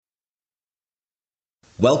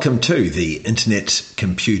Welcome to the Internet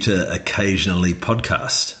Computer Occasionally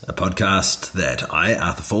podcast, a podcast that I,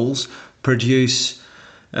 Arthur Falls, produce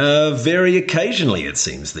very occasionally, it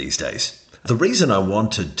seems, these days. The reason I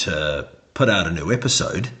wanted to put out a new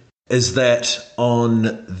episode is that on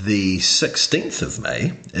the 16th of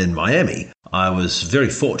May in Miami, I was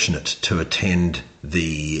very fortunate to attend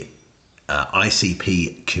the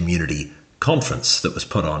ICP Community Conference that was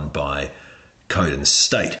put on by Code and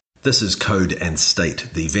State. This is Code and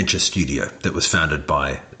State, the venture studio that was founded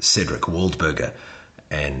by Cedric Waldberger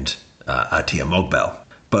and Atia Mogbal,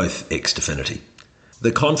 both ex-Dfinity.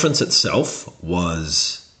 The conference itself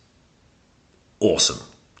was awesome,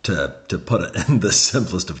 to put it in the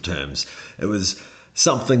simplest of terms. It was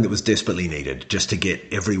something that was desperately needed just to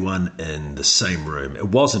get everyone in the same room. It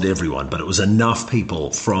wasn't everyone, but it was enough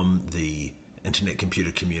people from the internet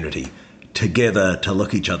computer community together to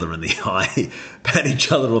look each other in the eye, pat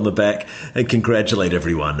each other on the back, and congratulate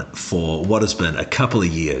everyone for what has been a couple of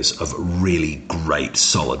years of really great,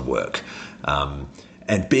 solid work.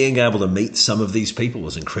 And being able to meet some of these people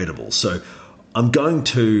was incredible. So I'm going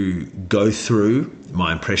to go through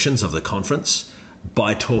my impressions of the conference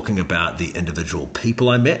by talking about the individual people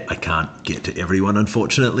I met. I can't get to everyone,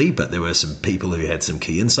 unfortunately, but there were some people who had some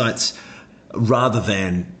key insights, rather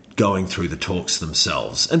than going through the talks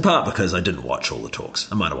themselves, in part because I didn't watch all the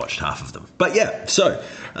talks. I might have watched half of them. But yeah, so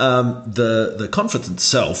the conference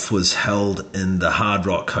itself was held in the Hard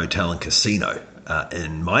Rock Hotel and Casino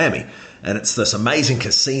in Miami. And it's this amazing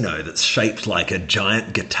casino that's shaped like a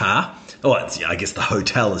giant guitar. Oh, I guess the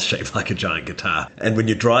hotel is shaped like a giant guitar. And when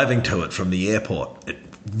you're driving to it from the airport, it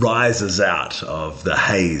rises out of the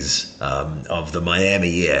haze of the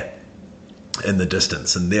Miami air in the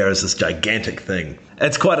distance, and there is this gigantic thing.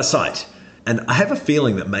 It's quite a sight. And I have a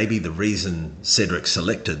feeling that maybe the reason Cedric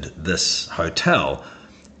selected this hotel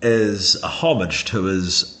is a homage to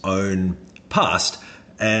his own past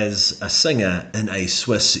as a singer in a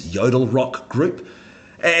Swiss yodel rock group.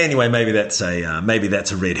 Anyway, maybe that's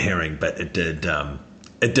a red herring, but it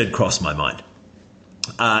did cross my mind.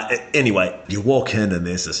 Anyway, you walk in and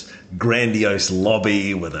there's this grandiose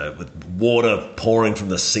lobby with water pouring from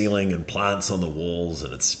the ceiling and plants on the walls,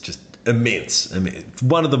 and it's just immense. I mean, it's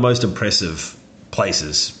one of the most impressive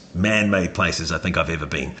places, man-made places I think I've ever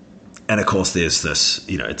been. And of course there's this,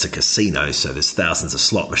 it's a casino, so there's thousands of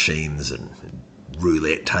slot machines and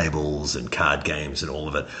roulette tables and card games and all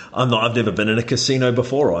of it. I've never been in a casino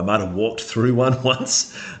before, or I might have walked through one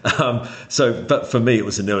once. But for me, it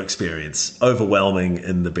was a new experience, overwhelming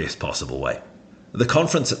in the best possible way. The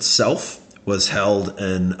conference itself was held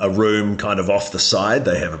in a room kind of off the side.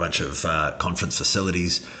 They have a bunch of conference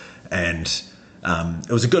facilities, and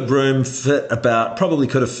it was a good room, probably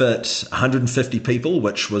could have fit 150 people,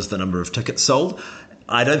 which was the number of tickets sold.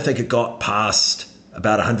 I don't think it got past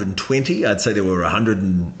about 120. I'd say there were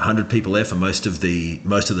 100 people there for most of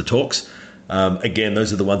the talks. Again,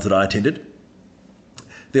 those are the ones that I attended.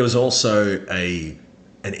 There was also an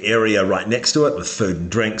area right next to it with food and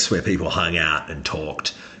drinks where people hung out and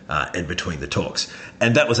talked in between the talks.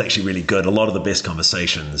 And that was actually really good. A lot of the best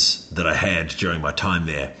conversations that I had during my time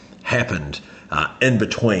there happened in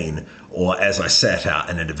between, or as I sat out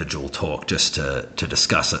an individual talk just to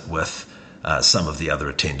discuss it with some of the other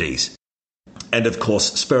attendees. And of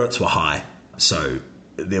course, spirits were high, so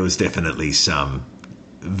there was definitely some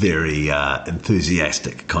very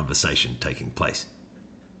enthusiastic conversation taking place.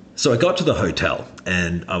 So I got to the hotel,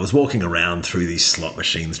 and I was walking around through these slot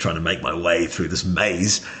machines trying to make my way through this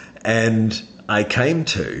maze, and I came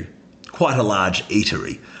to quite a large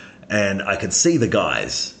eatery, and I could see the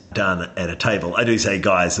guys down at a table. I do say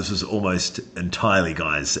guys, this was almost entirely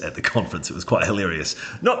guys at the conference. It was quite hilarious.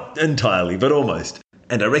 Not entirely, but almost.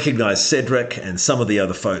 And I recognized Cedric and some of the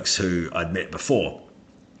other folks who I'd met before.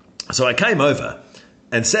 So I came over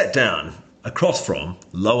and sat down across from,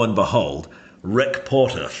 lo and behold, Rick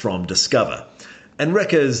Porter from Discover. And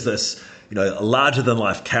Rick is this,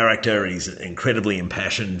 larger-than-life character. He's incredibly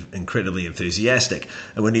impassioned, incredibly enthusiastic.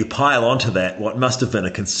 And when you pile onto that what must have been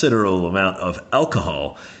a considerable amount of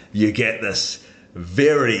alcohol, you get this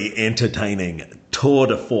very entertaining tour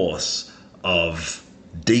de force of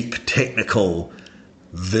deep technical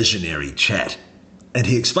visionary chat. And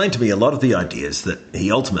he explained to me a lot of the ideas that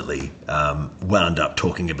he ultimately wound up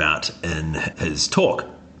talking about in his talk.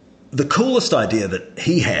 The coolest idea that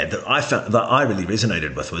he had that I really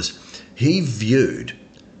resonated with was he viewed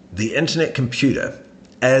the internet computer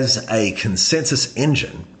as a consensus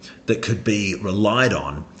engine that could be relied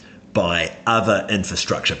on by other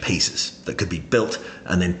infrastructure pieces that could be built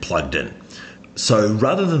and then plugged in. So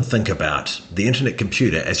rather than think about the internet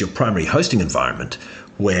computer as your primary hosting environment,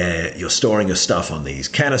 where you're storing your stuff on these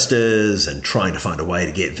canisters and trying to find a way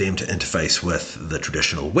to get them to interface with the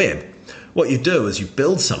traditional web. What you do is you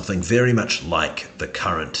build something very much like the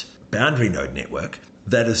current boundary node network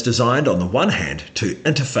that is designed on the one hand to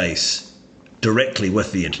interface directly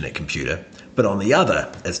with the internet computer, but on the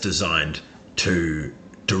other it's designed to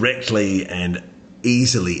directly and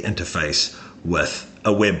easily interface with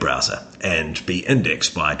a web browser and be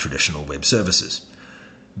indexed by traditional web services.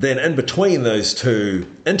 Then in between those two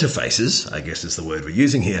interfaces, I guess is the word we're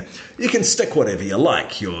using here, you can stick whatever you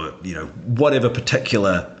like, whatever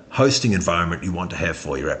particular hosting environment you want to have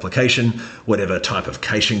for your application, whatever type of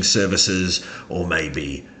caching services or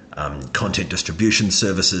maybe content distribution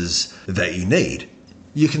services that you need.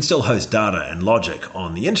 You can still host data and logic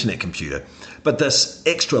on the internet computer, but this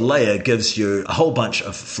extra layer gives you a whole bunch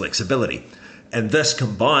of flexibility. And this,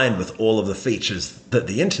 combined with all of the features that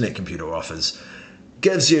the internet computer offers,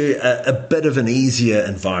 gives you a bit of an easier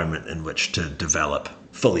environment in which to develop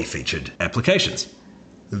fully featured applications.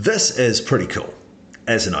 This is pretty cool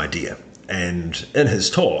as an idea. And in his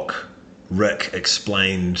talk, Rick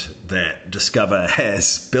explained that Discover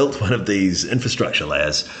has built one of these infrastructure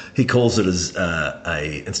layers. He calls it as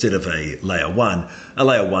instead of a layer 1, a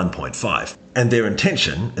layer 1.5. And their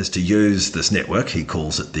intention is to use this network, he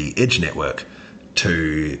calls it the Edge network,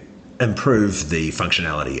 to improve the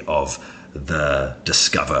functionality of the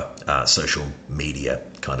Discover social media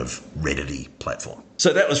kind of Reddit-y platform.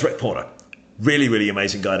 So that was Rick Porter. Really, really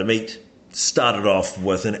amazing guy to meet. Started off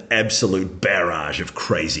with an absolute barrage of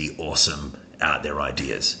crazy, awesome, out there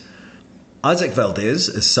ideas. Isaac Valdez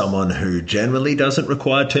is someone who generally doesn't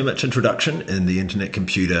require too much introduction in the internet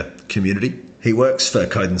computer community. He works for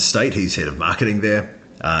Code and State. He's head of marketing there.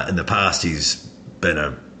 In the past, he's been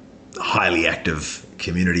a highly active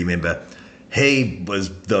community member. He was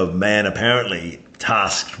the man apparently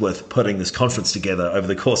tasked with putting this conference together over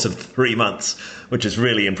the course of 3 months, which is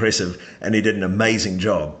really impressive, and he did an amazing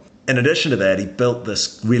job. In addition to that, he built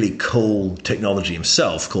this really cool technology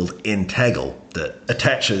himself called Ntaggle that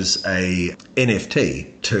attaches a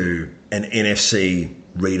NFT to an NFC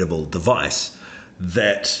readable device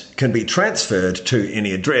that can be transferred to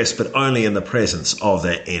any address, but only in the presence of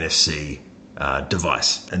that NFC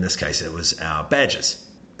device. In this case, it was our badges.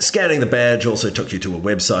 Scanning the badge also took you to a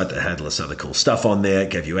website that had this other cool stuff on there,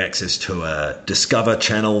 gave you access to a Discover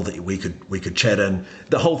channel that we could chat in.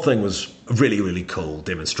 The whole thing was a really, really cool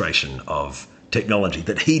demonstration of technology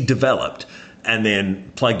that he developed and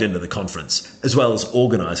then plugged into the conference, as well as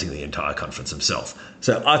organizing the entire conference himself.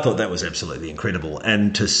 So I thought that was absolutely incredible.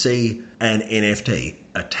 And to see an NFT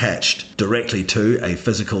attached directly to a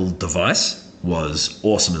physical device was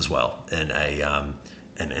awesome as well, in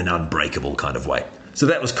an unbreakable kind of way. So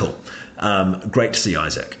that was cool. Great to see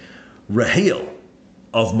Isaac. Raheel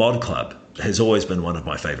of Mod Club has always been one of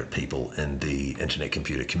my favorite people in the internet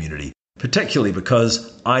computer community, particularly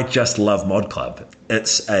because I just love Mod Club.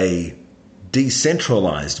 It's a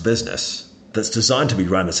decentralized business that's designed to be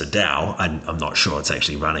run as a DAO. I'm not sure it's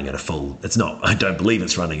actually running in I don't believe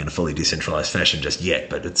it's running in a fully decentralized fashion just yet,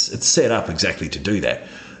 but it's set up exactly to do that,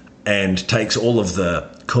 and takes all of the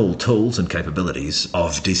cool tools and capabilities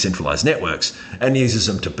of decentralized networks and uses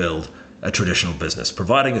them to build a traditional business,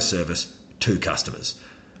 providing a service to customers.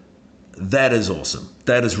 That is awesome.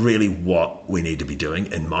 That is really what we need to be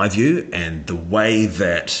doing, in my view, and the way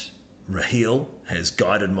that Raheel has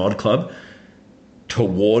guided Mod Club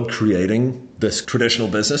toward creating this traditional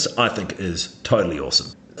business, I think is totally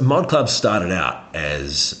awesome. Mod Club started out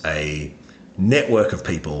as a network of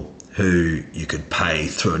people who you could pay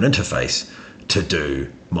through an interface to do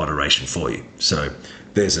moderation for you. So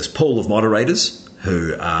there's this pool of moderators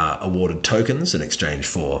who are awarded tokens in exchange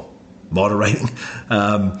for moderating.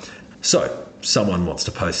 So someone wants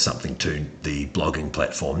to post something to the blogging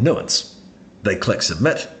platform Nuance. They click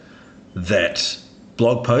submit. That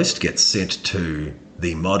blog post gets sent to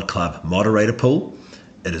the Mod Club moderator pool.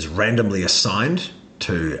 It is randomly assigned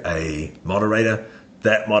to a moderator.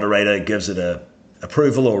 That moderator gives it a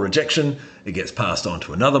approval or rejection. It gets passed on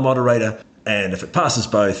to another moderator, and if it passes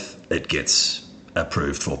both, it gets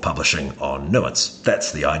approved for publishing on Nuance.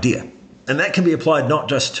 That's the idea. And that can be applied not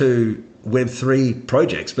just to Web3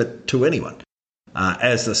 projects, but to anyone,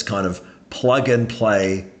 as this kind of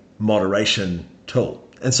plug-and-play moderation tool.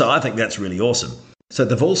 And so I think that's really awesome. So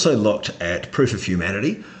they've also looked at Proof of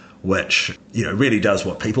Humanity, which really does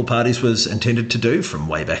what People Parties was intended to do from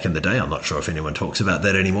way back in the day. I'm not sure if anyone talks about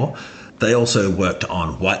that anymore. They also worked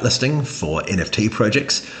on whitelisting for NFT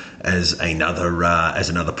projects as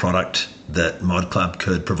another product that Mod Club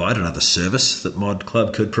could provide, another service that Mod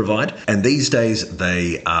Club could provide. And these days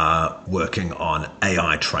they are working on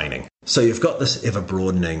AI training. So you've got this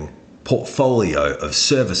ever-broadening portfolio of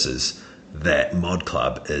services that Mod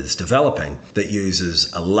Club is developing that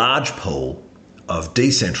uses a large pool of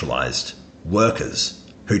decentralized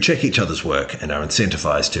workers who check each other's work and are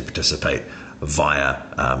incentivized to participate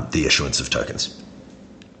via the issuance of tokens.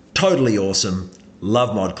 Totally awesome.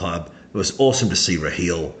 Love Mod Club. It was awesome to see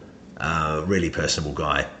Raheel, really personable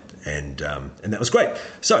guy, and that was great.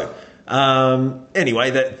 So anyway,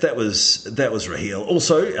 that was Raheel.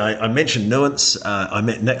 Also, I mentioned Nuance. I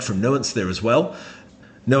met Nick from Nuance there as well.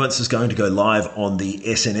 Nuance is going to go live on the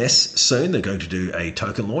SNS soon. They're going to do a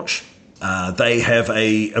token launch. They have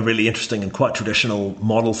a really interesting and quite traditional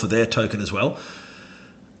model for their token as well.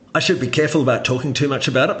 I should be careful about talking too much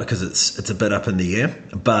about it because it's a bit up in the air.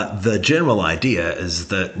 But the general idea is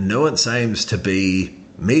that Nuance aims to be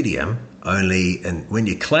medium, only and when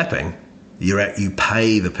you're clapping, you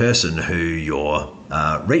pay the person who you're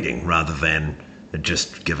reading rather than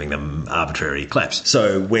just giving them arbitrary claps.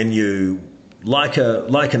 So when you like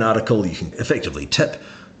an article, you can effectively tip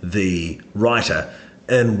the writer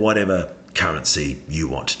in whatever currency you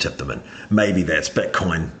want to tip them in. Maybe that's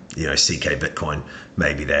Bitcoin, CK Bitcoin.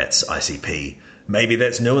 Maybe that's ICP. Maybe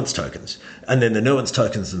that's Nuance tokens. And then the Nuance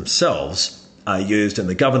tokens themselves are used in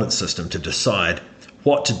the governance system to decide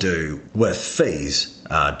what to do with fees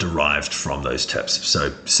derived from those tips.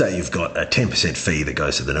 So say you've got a 10% fee that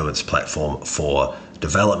goes to the Nuance platform for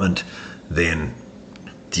development, then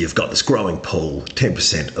you've got this growing pool,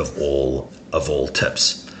 10% of all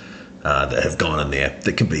tips that have gone in there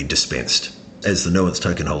that can be dispensed as the Nuance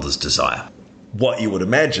token holders desire. What you would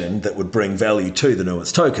imagine that would bring value to the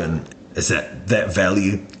Nuance token is that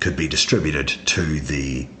value could be distributed to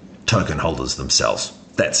the token holders themselves.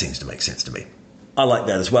 That seems to make sense to me. I like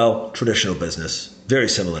that as well. Traditional business, very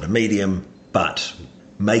similar to Medium, but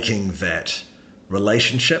making that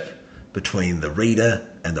relationship between the reader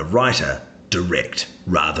and the writer direct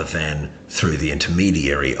rather than through the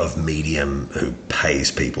intermediary of Medium who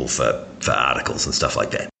pays people for articles and stuff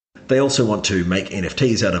like that. They also want to make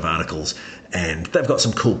NFTs out of articles, and they've got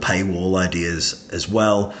some cool paywall ideas as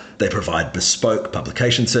well. They provide bespoke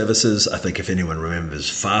publication services. I think if anyone remembers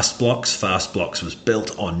Fastblocks was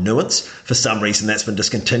built on Nuance. For some reason that's been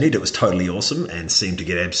discontinued. It was totally awesome and seemed to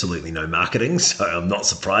get absolutely no marketing, so I'm not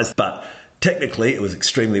surprised. But technically it was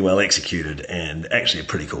extremely well executed and actually a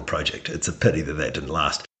pretty cool project. It's a pity that didn't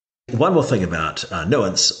last. One more thing about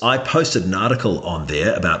Nuance, I posted an article on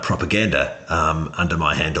there about propaganda under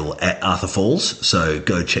my handle at Arthur Falls, so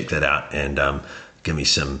go check that out and give me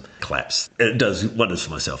some claps. It does wonders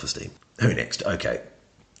for my self-esteem. Who next? Okay.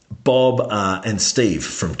 Bob and Steve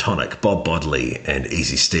from Tonic, Bob Bodley and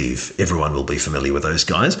Easy Steve. Everyone will be familiar with those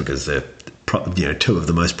guys because they're two of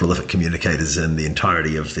the most prolific communicators in the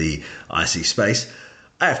entirety of the IC space.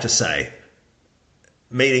 I have to say,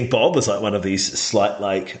 meeting Bob was like one of these slight,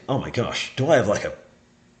 oh my gosh, do I have like a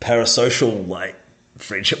parasocial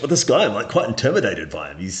friendship with this guy? I'm quite intimidated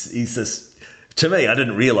by him. He's this, to me, I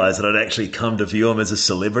didn't realize that I'd actually come to view him as a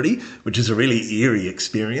celebrity, which is a really eerie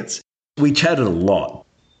experience. We chatted a lot,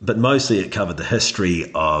 but mostly it covered the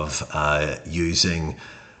history of using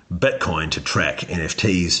Bitcoin to track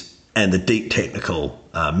NFTs and the deep technical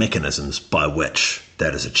mechanisms by which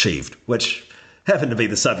that is achieved, which happened to be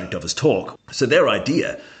the subject of his talk. So their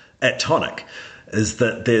idea at Tonic is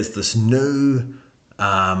that there's this new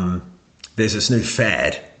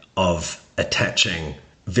fad of attaching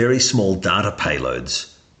very small data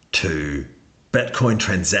payloads to Bitcoin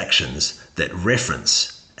transactions that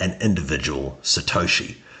reference an individual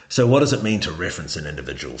Satoshi. So what does it mean to reference an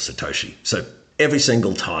individual Satoshi? So every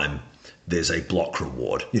single time there's a block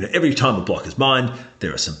reward. Every time a block is mined,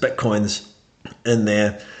 there are some Bitcoins in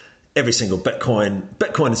there. Every single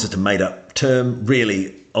Bitcoin is just a made-up term.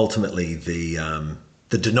 Really, ultimately, the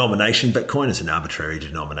denomination Bitcoin is an arbitrary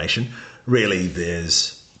denomination. Really,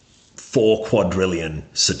 there's 4 quadrillion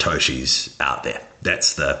Satoshis out there.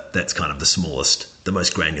 That's kind of the smallest, the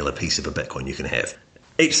most granular piece of a Bitcoin you can have.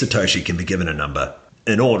 Each Satoshi can be given a number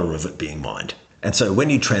in order of it being mined. And so when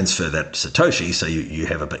you transfer that Satoshi, so you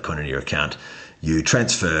have a Bitcoin in your account, you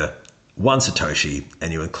transfer 1 Satoshi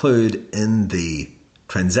and you include in the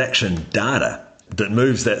transaction data that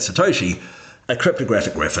moves that Satoshi a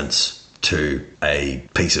cryptographic reference to a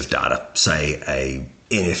piece of data, say a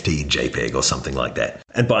NFT JPEG or something like that.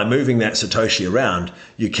 And by moving that Satoshi around,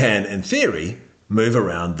 you can, in theory, move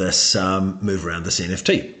around this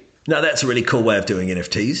NFT. Now, that's a really cool way of doing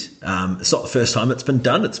NFTs. It's not the first time it's been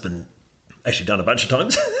done. It's been actually done a bunch of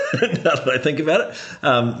times, now that I think about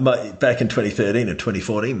it. Back in 2013 and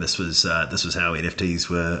 2014, this was how NFTs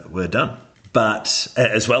were done. But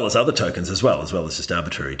as well as other tokens as well as just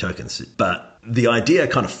arbitrary tokens. But the idea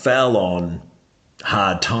kind of fell on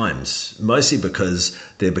hard times, mostly because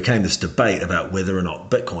there became this debate about whether or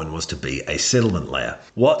not Bitcoin was to be a settlement layer.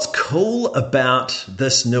 What's cool about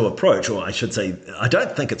this new approach, or I should say, I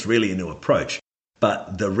don't think it's really a new approach,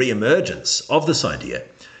 but the reemergence of this idea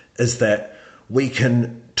is that we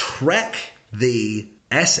can track the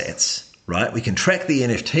assets, right? We can track the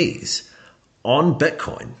NFTs on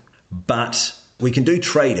Bitcoin, but we can do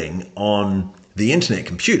trading on the internet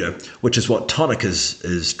computer, which is what Tonic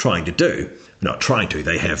is trying to do. Not trying to,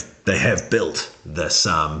 they have built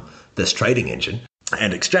this trading engine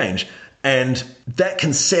and exchange, and that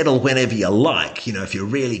can settle whenever you like. You know, if you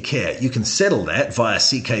really care, you can settle that via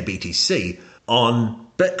CKBTC on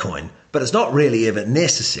Bitcoin, but it's not really ever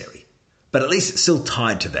necessary. But at least it's still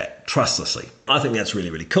tied to that trustlessly. I think that's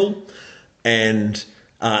really, really cool. And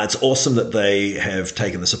it's awesome that they have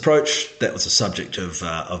taken this approach. That was the subject of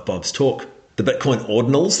Bob's talk. The Bitcoin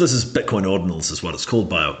Ordinals, this is Bitcoin Ordinals is what it's called,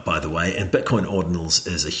 by the way. And Bitcoin Ordinals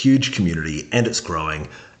is a huge community and it's growing.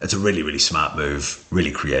 It's a really, really smart move,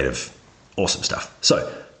 really creative, awesome stuff.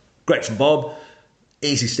 So great from Bob.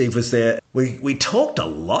 Easy Steve was there. We talked a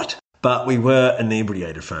lot, but we were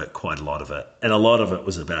inebriated for quite a lot of it. And a lot of it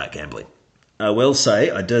was about gambling. I will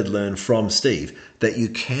say I did learn from Steve that you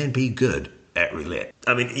can be good at roulette.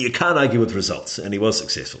 I mean, you can't argue with results, and he was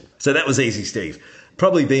successful. So that was Easy Steve.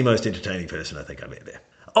 Probably the most entertaining person I think I met there.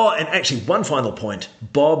 Oh, and actually, one final point.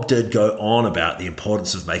 Bob did go on about the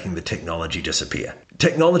importance of making the technology disappear.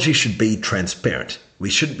 Technology should be transparent. We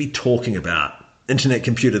shouldn't be talking about internet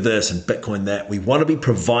computer this and Bitcoin that. We want to be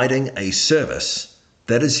providing a service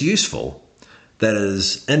that is useful, that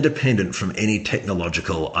is independent from any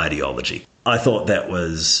technological ideology. I thought that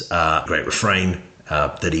was a great refrain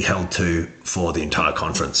that he held to for the entire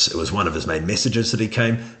conference. It was one of his main messages that he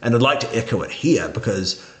came, and I'd like to echo it here,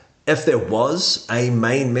 because if there was a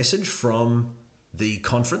main message from the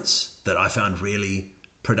conference that I found really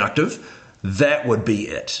productive, that would be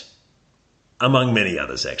it. Among many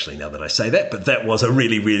others, actually, now that I say that, but that was a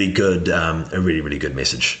really, really good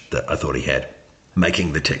message that I thought he had,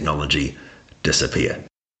 making the technology disappear.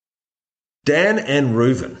 Dan and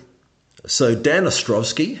Reuven. So Dan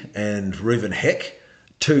Ostrovsky and Reuven Heck,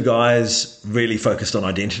 two guys really focused on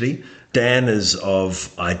identity. Dan is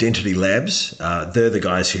of Identity Labs. They're the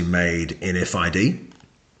guys who made NFID.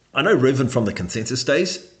 I know Reuven from the Consensus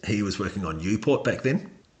days. He was working on Uport back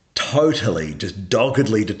then. Totally, just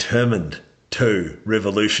doggedly determined to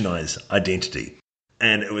revolutionize identity.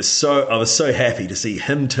 And I was so happy to see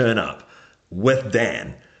him turn up with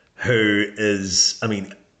Dan, who is,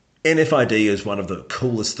 NFID is one of the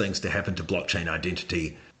coolest things to happen to blockchain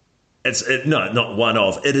identity. Not one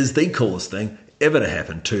of, it is the coolest thing ever to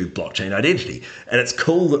happen to blockchain identity. And it's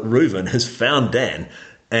cool that Reuven has found Dan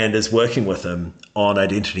and is working with him on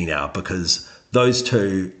identity now, because those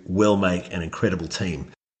two will make an incredible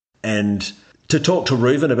team. And to talk to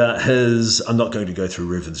Reuven about I'm not going to go through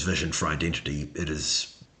Reuven's vision for identity. It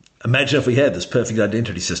is, imagine if we had this perfect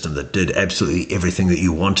identity system that did absolutely everything that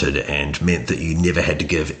you wanted and meant that you never had to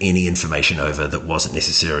give any information over that wasn't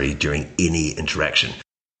necessary during any interaction.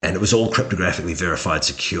 And it was all cryptographically verified,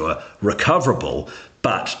 secure, recoverable,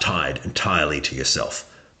 but tied entirely to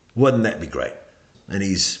yourself. Wouldn't that be great? And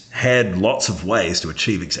he's had lots of ways to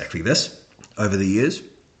achieve exactly this over the years.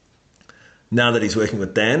 Now that he's working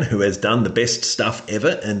with Dan, who has done the best stuff ever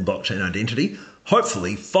in blockchain identity,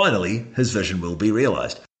 hopefully, finally, his vision will be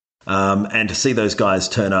realized. And to see those guys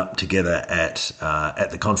turn up together at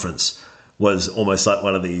the conference was almost like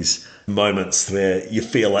one of these moments where you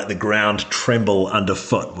feel like the ground tremble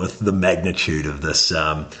underfoot with the magnitude of this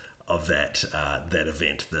that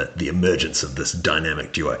event, the emergence of this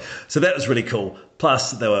dynamic duo. So that was really cool.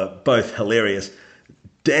 Plus, they were both hilarious.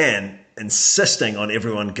 Dan insisting on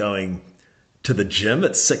everyone going to the gym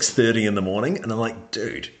at 6:30 in the morning, and I'm like,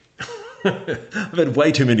 dude, I've had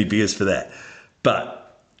way too many beers for that.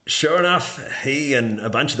 But sure enough, he and a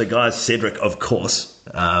bunch of the guys, Cedric, of course,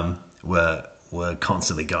 were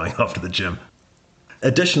constantly going off to the gym.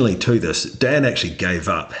 Additionally to this, Dan actually gave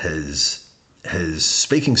up his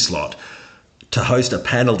speaking slot to host a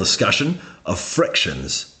panel discussion of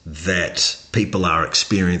frictions that people are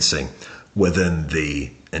experiencing within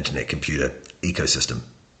the internet computer ecosystem.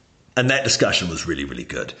 And that discussion was really, really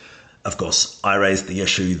good. Of course, I raised the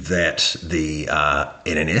issue that the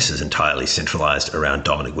NNS is entirely centralized around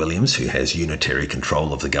Dominic Williams, who has unitary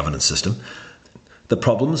control of the governance system. The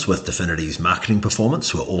problems with Dfinity's marketing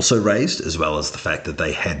performance were also raised, as well as the fact that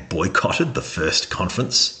they had boycotted the first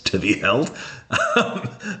conference to be held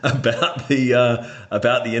about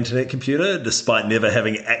the internet computer, despite never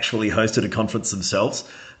having actually hosted a conference themselves.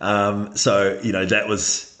 So, that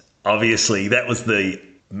was Obviously, that was the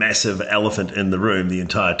massive elephant in the room the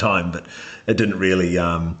entire time, but it didn't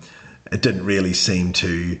really seem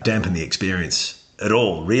to dampen the experience at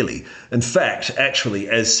all, really. In fact, actually,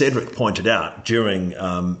 as Cedric pointed out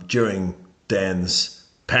during Dan's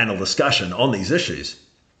panel discussion on these issues,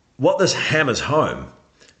 what this hammers home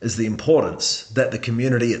is the importance that the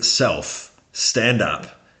community itself stand up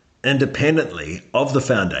independently of the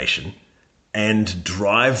foundation and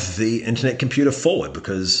drive the internet computer forward,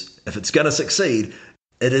 because if it's going to succeed,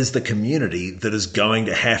 it is the community that is going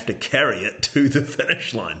to have to carry it to the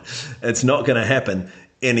finish line. It's not going to happen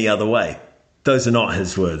any other way. Those are not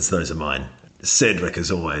his words, those are mine. Cedric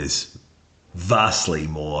is always vastly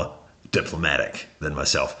more diplomatic than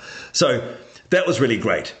myself. So that was really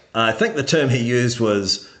great. I think the term he used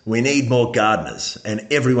was, we need more gardeners, and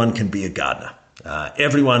everyone can be a gardener.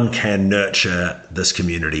 Everyone can nurture this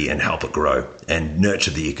community and help it grow, and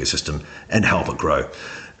nurture the ecosystem and help it grow.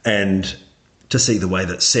 And to see the way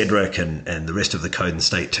that Cedric and the rest of the Code and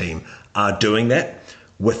State team are doing that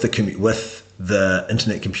with the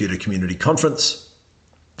Internet Computer Community Conference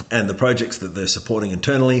and the projects that they're supporting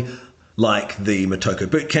internally, like the Motoko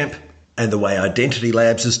Bootcamp, and the way Identity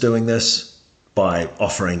Labs is doing this by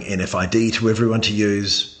offering NFID to everyone to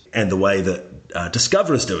use, and the way that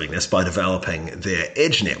Discover is doing this by developing their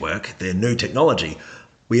Edge network, their new technology.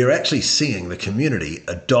 We are actually seeing the community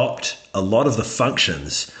adopt a lot of the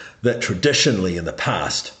functions that traditionally in the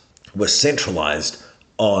past were centralized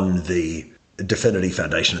on the DFINITY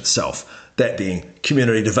Foundation itself, that being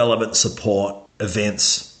community development, support,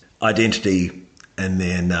 events, identity, and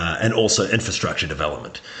then and also infrastructure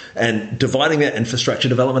development. And dividing that infrastructure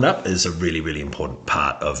development up is a really, really important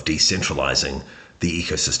part of decentralizing the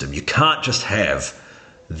ecosystem. You can't just have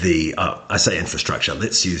the, I say infrastructure,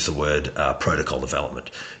 let's use the word protocol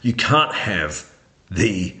development. You can't have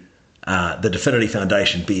the DFINITY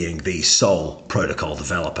Foundation being the sole protocol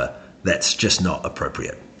developer. That's just not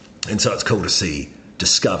appropriate. And so it's cool to see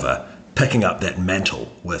Discover picking up that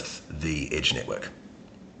mantle with the Edge network.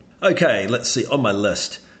 Okay, let's see, on my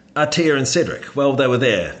list, Atia and Cedric. Well, they were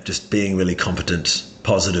there, just being really competent,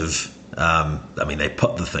 positive. They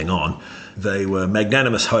put the thing on. They were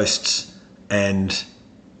magnanimous hosts and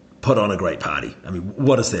put on a great party. I mean,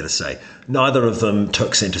 what is there to say? Neither of them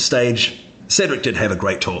took center stage. Cedric did have a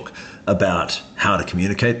great talk about how to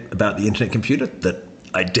communicate about the internet computer that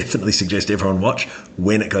I definitely suggest everyone watch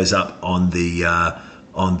when it goes up on their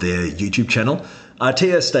YouTube channel.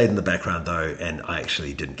 Atia stayed in the background, though, and I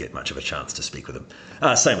actually didn't get much of a chance to speak with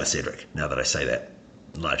him. Same with Cedric, now that I say that,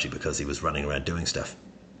 largely because he was running around doing stuff.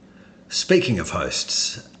 Speaking of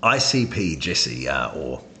hosts, ICP Jesse,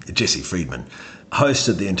 or Jesse Friedman,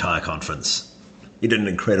 hosted the entire conference. He did an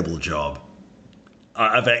incredible job.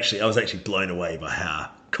 I was actually blown away by how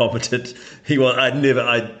competent he was. I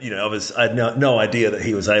had no idea that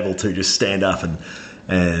he was able to just stand up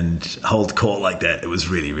and hold court like that. It was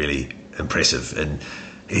really, really impressive. And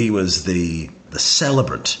he was the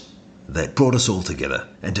celebrant that brought us all together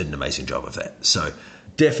and did an amazing job of that. So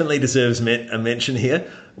definitely deserves a mention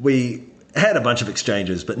here. We had a bunch of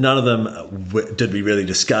exchanges, but none of them did we really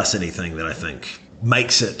discuss anything that I think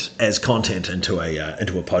makes it as content into a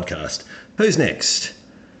podcast. Who's next?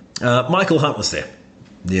 Michael Hunt was there,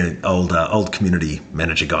 the old community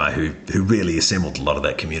manager guy who really assembled a lot of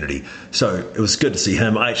that community. So it was good to see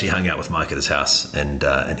him. I actually hung out with Mike at his house, and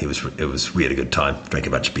we had a good time. Drank a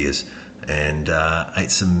bunch of beers and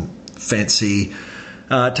ate some fancy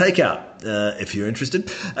takeout. If you're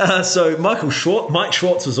interested. So Mike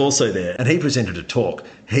Schwartz was also there, and he presented a talk.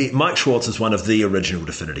 Mike Schwartz is one of the original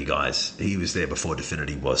DFINITY guys. He was there before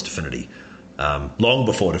DFINITY was DFINITY, long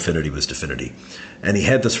before DFINITY was DFINITY. And he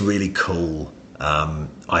had this really cool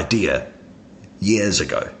idea years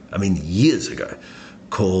ago,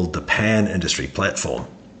 called the Pan Industry Platform,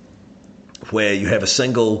 where you have a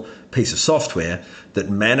single piece of software that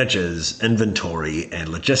manages inventory and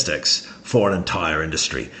logistics for an entire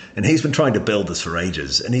industry. And he's been trying to build this for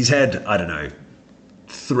ages. And he's had,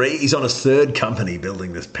 he's on his third company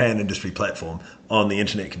building this Pan Industry Platform on the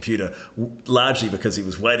internet computer, largely because he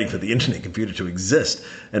was waiting for the internet computer to exist.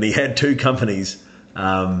 And he had two companies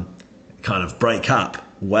kind of break up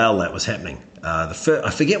while that was happening. I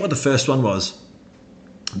forget what the first one was.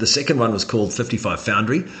 The second one was called 55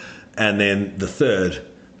 Foundry. And then the third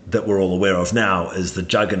that we're all aware of now is the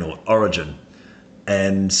juggernaut Origin.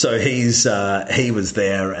 And so he was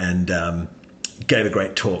there and gave a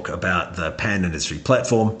great talk about the Pan Industry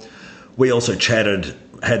Platform. We also had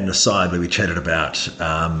an aside where we chatted about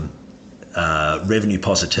revenue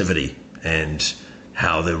positivity and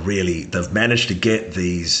how they've managed to get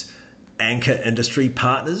these anchor industry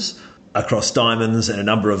partners across diamonds and a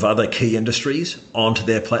number of other key industries onto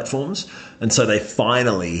their platforms. And so they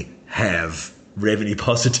finally have revenue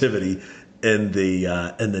positivity in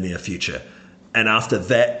the near future. And after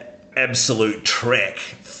that absolute trek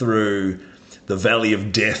through the valley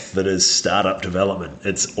of death that is startup development,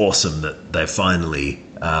 it's awesome that they've finally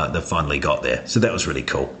got there. So that was really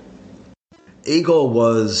cool. Igor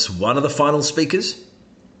was one of the final speakers.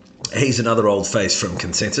 He's another old face from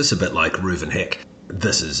Consensus, a bit like Reuven Heck.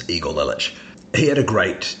 This is Igor Lilich. He had a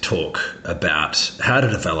great talk about how to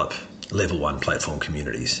develop level 1 platform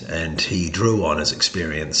communities, and he drew on his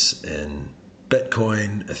experience in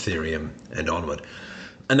Bitcoin, Ethereum, and onward.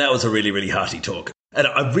 And that was a really, really hearty talk. And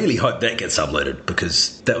I really hope that gets uploaded,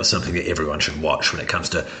 because that was something that everyone should watch when it comes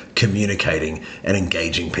to communicating and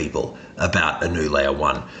engaging people about a new layer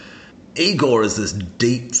 1. Igor is this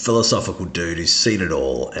deep philosophical dude who's seen it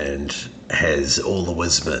all and has all the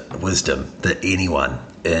wisdom that anyone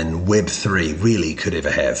in Web3 really could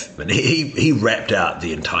ever have. And he wrapped out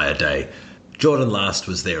the entire day. Jordan Last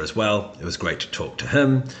was there as well. It was great to talk to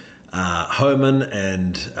him. Homan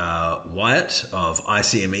and Wyatt of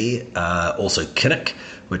ICME, also Kinnick,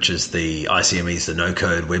 which is the ICME's the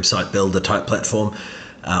no-code website builder type platform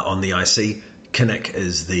on the IC. Kinnick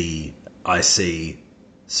is the IC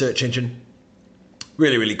search engine.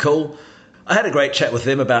 Really, really cool. I had a great chat with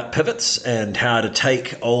them about pivots and how to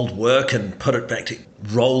take old work and put it back to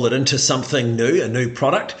roll it into something new, a new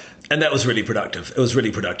product. And that was really productive. It was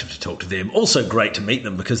really productive to talk to them. Also great to meet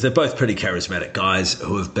them, because they're both pretty charismatic guys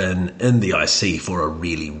who have been in the IC for a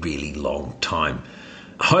really, really long time.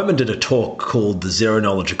 Homan did a talk called The Zero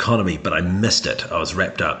Knowledge Economy, but I missed it. I was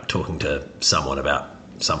wrapped up talking to someone about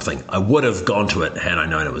something. I would have gone to it had I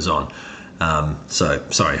known it was on. So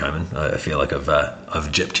sorry, Homan. I feel like I've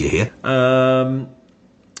gypped you here.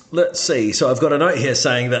 Let's see. So I've got a note here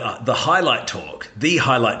saying that the highlight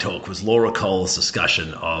talk was Laura Cole's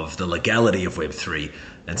discussion of the legality of Web3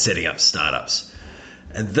 and setting up startups.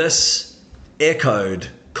 And this echoed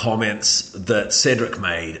comments that Cedric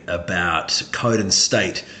made about Code and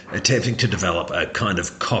State attempting to develop a kind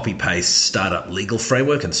of copy-paste startup legal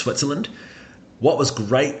framework in Switzerland. What was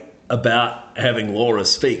great about having Laura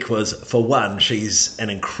speak was, for one, she's an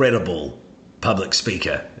incredible public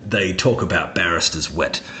speaker. They talk about barrister's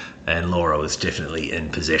wit, and Laura was definitely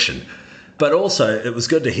in possession. But also, it was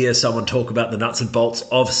good to hear someone talk about the nuts and bolts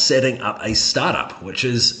of setting up a startup, which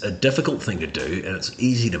is a difficult thing to do, and it's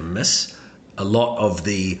easy to miss a lot of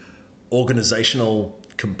the organizational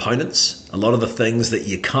components, a lot of the things that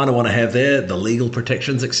you kind of want to have there, the legal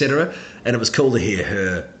protections, etc. And it was cool to hear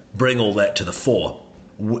her bring all that to the fore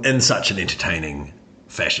in such an entertaining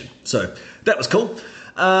fashion. So that was cool.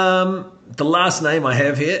 The last name I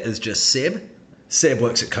have here is just Seb. Seb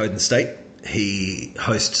works at Code and State. He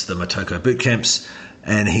hosts the Motoko boot camps,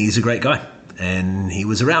 and he's a great guy. And he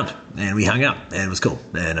was around, and we hung out, and it was cool.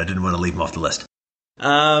 And I didn't want to leave him off the list.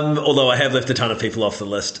 Although I have left a ton of people off the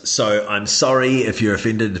list, so I'm sorry if you're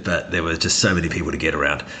offended, but there were just so many people to get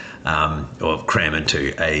around, or cram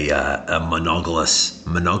into a monologous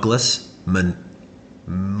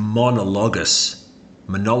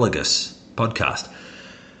podcast.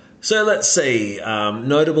 So let's see,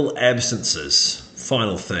 notable absences.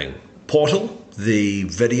 Final thing, Portal, the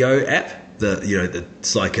video app,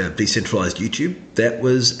 it's like a decentralized YouTube, that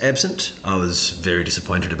was absent. I was very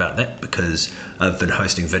disappointed about that, because I've been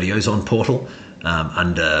hosting videos on Portal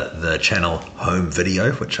under the channel Home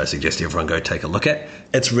Video, which I suggest everyone go take a look at.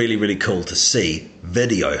 It's really, really cool to see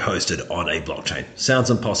video hosted on a blockchain.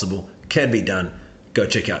 Sounds impossible, can be done. Go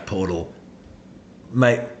check out Portal.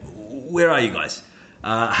 Mate, where are you guys?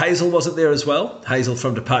 Hazel wasn't there as well. Hazel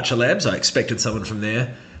from Departure Labs. I expected someone from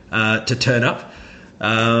there to turn up.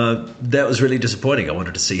 That was really disappointing. I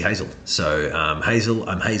wanted to see Hazel. So Hazel,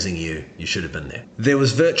 I'm hazing you. You should have been there. There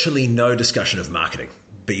was virtually no discussion of marketing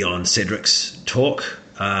beyond Cedric's talk,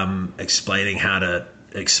 explaining how to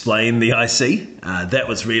explain the IC. That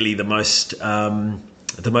was really the most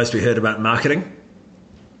we heard about marketing,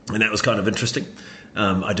 and that was kind of interesting.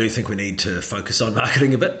 I do think we need to focus on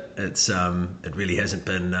marketing a bit. It really hasn't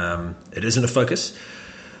been. It isn't a focus.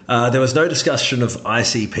 There was no discussion of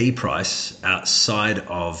ICP price outside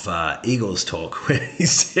of Igor's talk, where he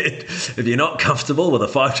said, if you're not comfortable with a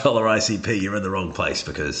 $5 ICP, you're in the wrong place,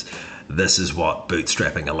 because this is what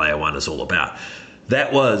bootstrapping a layer 1 is all about.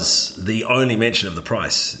 That was the only mention of the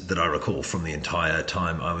price that I recall from the entire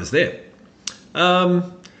time I was there.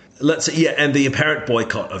 And the apparent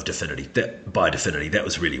boycott of Dfinity, that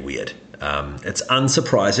was really weird. It's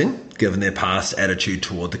unsurprising given their past attitude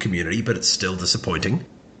toward the community, but it's still disappointing.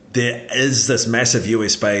 There is this massive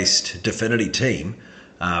US-based Dfinity team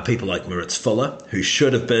people like Moritz Fuller, who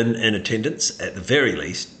should have been in attendance at the very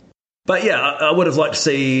least. But yeah, I would have liked to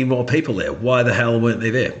see more people there. Why the hell weren't they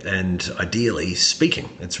there? And ideally speaking,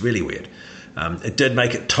 it's really weird. It did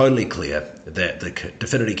make it totally clear that the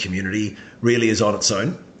Dfinity community really is on its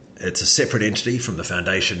own. It's a separate entity from the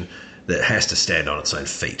foundation that has to stand on its own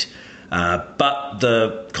feet. But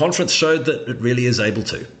the conference showed that it really is able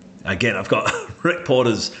to. Again, I've got Rick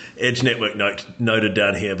Porter's Edge Network note noted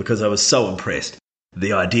down here because I was so impressed.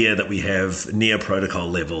 The idea that we have near protocol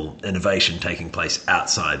level innovation taking place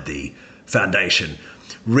outside the foundation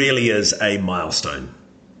really is a milestone.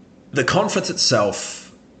 The conference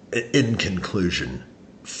itself, in conclusion,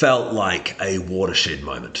 felt like a watershed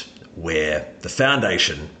moment where the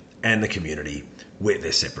foundation and the community went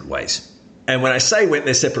their separate ways. And when I say went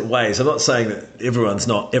their separate ways, I'm not saying that everyone's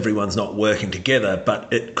not working together,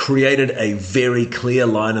 but it created a very clear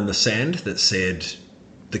line in the sand that said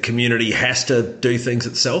the community has to do things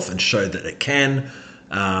itself and showed that it can.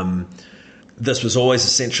 This was always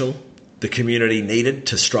essential. The community needed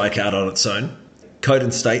to strike out on its own. Code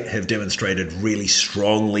and State have demonstrated really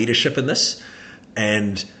strong leadership in this,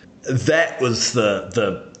 and that was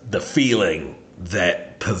the feeling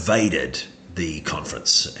that pervaded the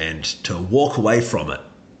conference. And to walk away from it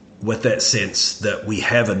with that sense that we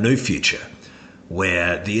have a new future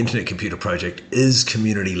where the Internet Computer Project is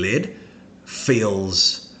community-led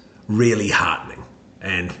feels really heartening.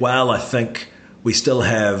 And while I think we still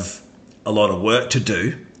have a lot of work to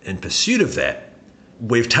do in pursuit of that,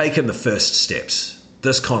 we've taken the first steps.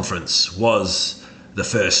 This conference was the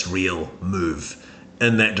first real move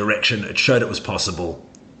in that direction. It showed it was possible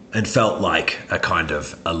and felt like a kind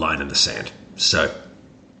of a line in the sand. So,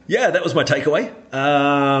 yeah, that was my takeaway.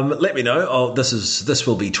 Let me know. This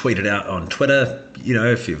will be tweeted out on Twitter. You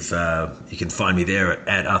know, if you can find me there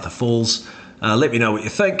at Arthur Falls. Let me know what you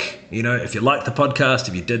think. You know, if you liked the podcast,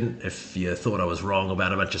 if you didn't, if you thought I was wrong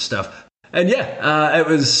about a bunch of stuff. And yeah, it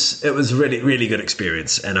was a really, really good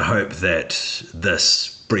experience. And I hope that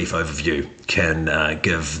this brief overview can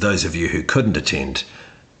give those of you who couldn't attend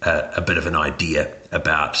a bit of an idea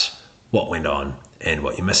about what went on and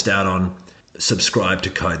what you missed out on. Subscribe to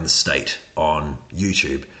Code and State on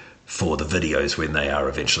YouTube for the videos when they are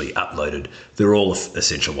eventually uploaded. They're all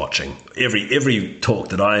essential watching. Every talk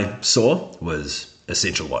that I saw was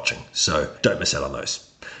essential watching, so don't miss out on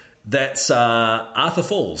those. That's Arthur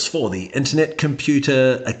Falls for the Internet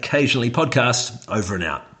Computer Occasionally podcast. Over and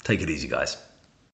out. Take it easy, guys.